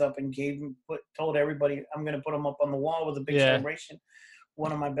manager comes up and told everybody, "I'm going to put them up on the wall with a big celebration."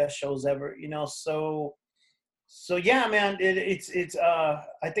 One of my best shows ever. So yeah, man. It's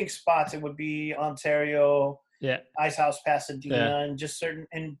I think spots, it would be Ontario. Ice House Pasadena, and just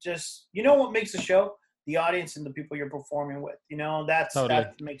what makes a show? the audience and the people you're performing with. You know, that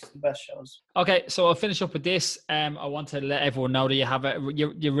makes the best shows. Okay, so I'll finish up with this. I want to let everyone know that you have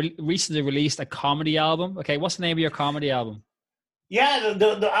you recently released a comedy album. Okay, what's the name of your comedy album? Yeah,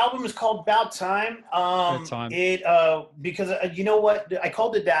 the album is called About Time. Because you know what, I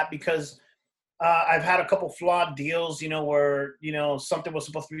called it that because I've had a couple flawed deals, you know, where, you know, something was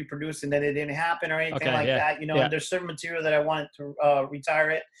supposed to be produced and then it didn't happen or anything that, you know, and there's certain material that I wanted to retire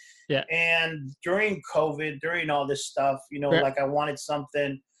it. Yeah. And during COVID, during all this stuff, you know, like I wanted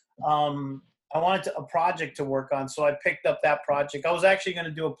something, I wanted a project to work on. So I picked up that project. I was actually going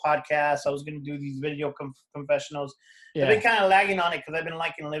to do a podcast. I was going to do these video confessionals. I've been kind of lagging on it because I've been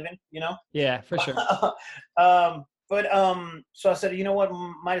liking living, you know? Yeah, for sure. So I said, you know what,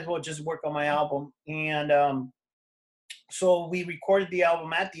 might as well just work on my album. And so we recorded the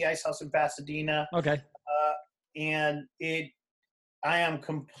album at the Ice House in Pasadena. Okay. And I am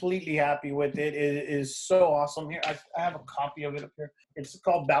completely happy with it. It is so awesome. Here, I have a copy of it up here. It's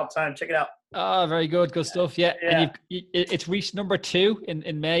called About Time. Check it out. Oh, very good. Good stuff. Yeah. And it's reached number 2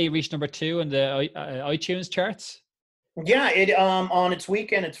 in May. You reached number 2 in the iTunes charts. Yeah, it on its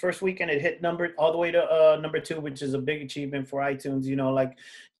weekend, its first weekend, it hit all the way to number 2, which is a big achievement for iTunes. You know, like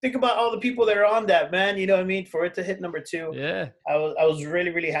think about all the people that are on that, man. You know what I mean? For it to hit number 2, yeah, I was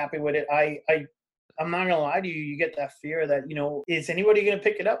really, really happy with it. I'm not gonna lie to you. You get that fear that, you know, is anybody gonna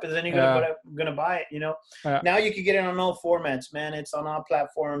pick it up? Is anybody gonna buy it? You know, now you can get it on all formats, man. It's on all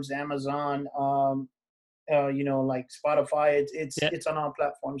platforms, Amazon, you know, like Spotify. It's on all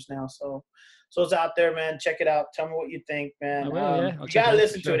platforms now. So it's out there, man. Check it out. Tell me what you think, man. You gotta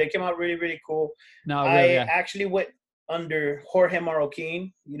listen to it. It came out really, really cool. I actually went under Jorge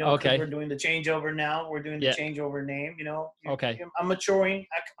Marroquin, you know, because we're doing the changeover now. We're doing the changeover name, you know. I'm maturing.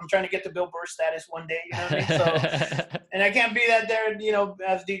 I'm trying to get to Bill Burr status one day, you know what I mean? So, and I can't be that there, you know,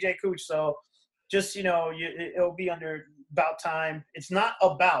 as DJ Cooch. So just, you know, it'll be under About Time. It's not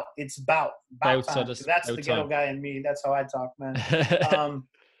about, it's about time. So that's the ghetto guy in me. That's how I talk, man.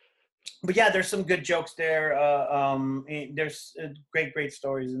 But yeah, there's some good jokes there. There's great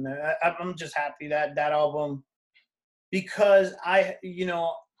stories in there. I'm just happy that album, because I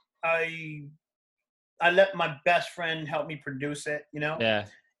let my best friend help me produce it, you know? Yeah.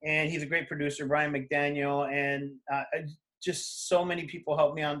 And he's a great producer, Brian McDaniel. And just so many people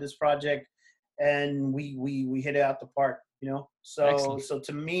helped me on this project, and we hit it out the park, you know? So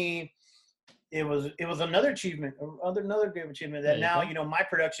to me, it was another achievement, another great achievement that now, you know, my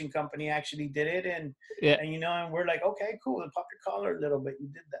production company actually did it. And you know, and we're like, okay, cool. Pop your collar a little bit. You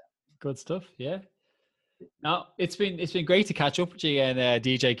did that. Good stuff. Yeah. No, it's been great to catch up with you again,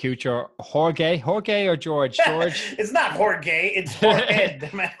 DJ Cooch, or Jorge or George. It's not Jorge, it's Jorge.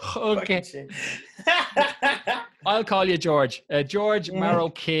 Okay. I'll call you George. George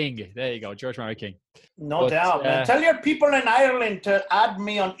Marroquin. There you go, George Marroquin. No doubt, man. Tell your people in Ireland to add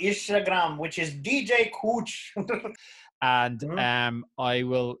me on Instagram, which is DJ Cooch. And I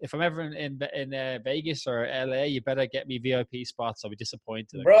will, if I'm ever in Vegas or LA, you better get me VIP spots. I'll be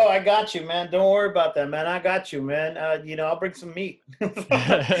disappointed. Bro, I got you, man. Don't worry about that, man. I got you, man. You know, I'll bring some meat.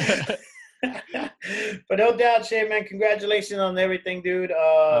 But no doubt, Shay, man, congratulations on everything, dude. You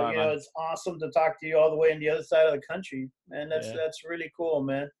know, it's awesome to talk to you all the way on the other side of the country, man. That's really cool,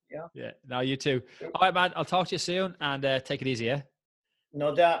 man. Yeah. No, you too. All right, man. I'll talk to you soon, and take it easy, yeah?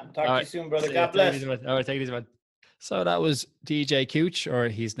 No doubt. Talk to you soon, brother. God bless. All right, take it easy, man. So that was DJ Cooch, or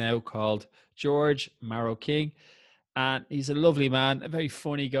he's now called George Marroquin. And he's a lovely man, a very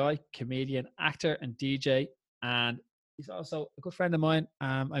funny guy, comedian, actor, and DJ. And he's also a good friend of mine.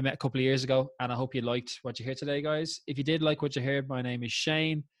 I met a couple of years ago, and I hope you liked what you heard today, guys. If you did like what you heard, my name is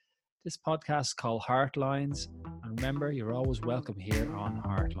Shane. This podcast is called Heartlines. And remember, you're always welcome here on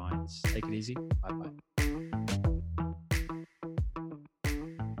Heartlines. Take it easy. Bye-bye.